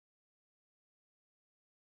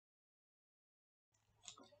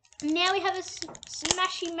Now we have a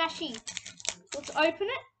smashy mashy. Let's open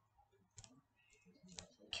it.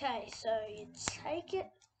 Okay, so you take it.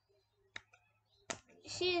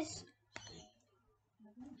 This is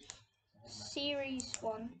series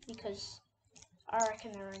 1 because I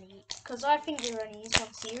reckon they're only, because I think there only is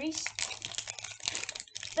one series.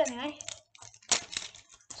 But anyway,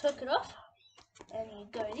 took it off and you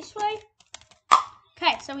go this way.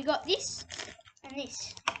 Okay, so we got this and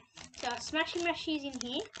this. So our smashy mashy is in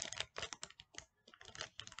here.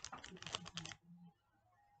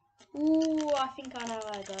 Ooh, I think I know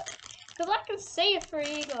what I got. Because I can see it for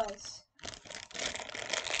you guys.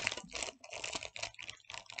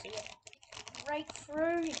 So yeah, break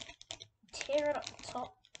through, tear it up the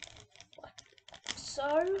top, like so,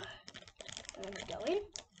 and then we go in.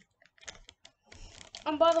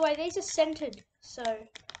 And by the way, these are scented, so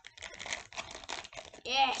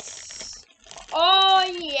yes. Oh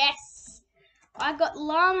yes, I got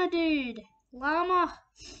llama dude, llama.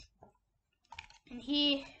 And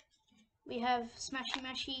here we have smashy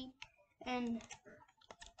mashy and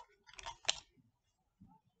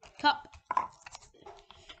cup.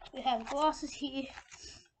 We have glasses here,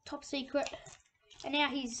 top secret, and now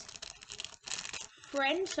his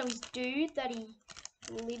friend, so his dude that he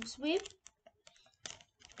lives with.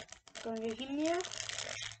 Gonna do him now.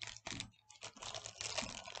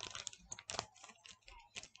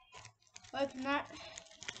 Open that.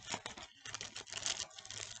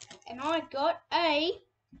 And I got a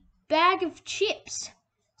bag of chips.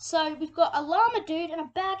 So we've got a llama dude and a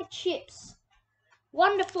bag of chips.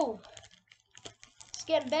 Wonderful. It's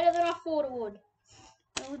getting better than I thought it would.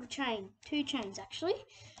 A little chain. 2 chains actually.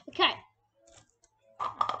 Okay.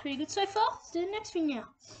 Pretty good so far. Let's do the next thing now.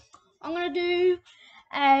 I'm going to do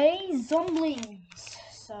a Zomblings.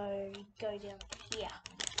 So go down here.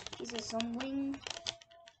 Here's a Zombling.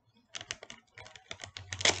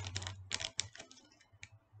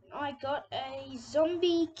 I got a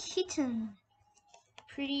zombie kitten.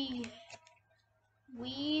 Pretty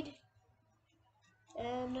weird.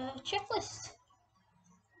 And a checklist.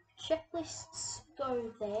 Checklists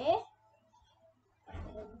go there.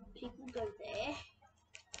 And people go there.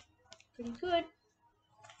 Pretty good.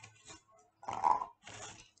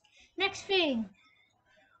 Next thing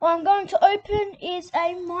I'm going to open is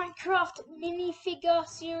a Minecraft minifigure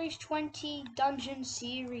Series 20 Dungeon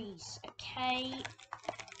Series. Okay.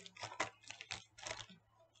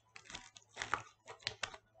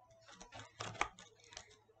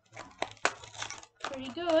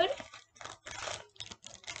 Pretty good.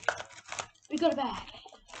 We got a bag.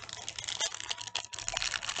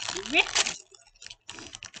 Rip.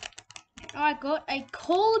 I got a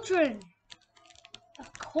cauldron. A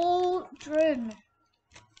cauldron.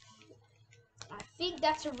 I think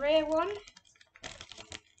that's a rare one.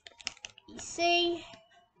 You see,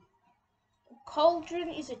 a cauldron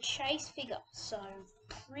is a chase figure, so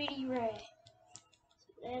pretty rare.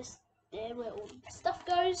 So there where all the stuff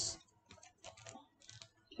goes.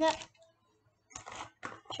 Yep.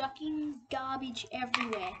 Chucking garbage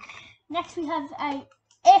everywhere. Next we have a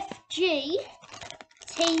FG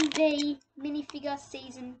TV minifigure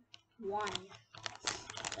season 1.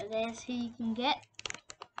 So there's who you can get.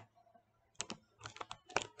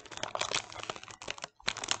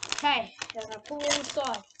 Okay, then I pull it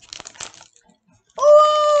inside.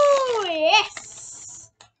 Oh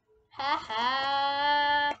yes!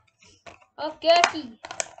 Haha! Oh Gurky!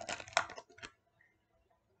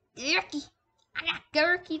 Gurky! I got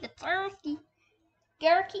Gurky the turkey!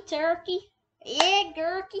 Gurky turkey! Yeah,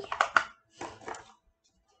 Gurky!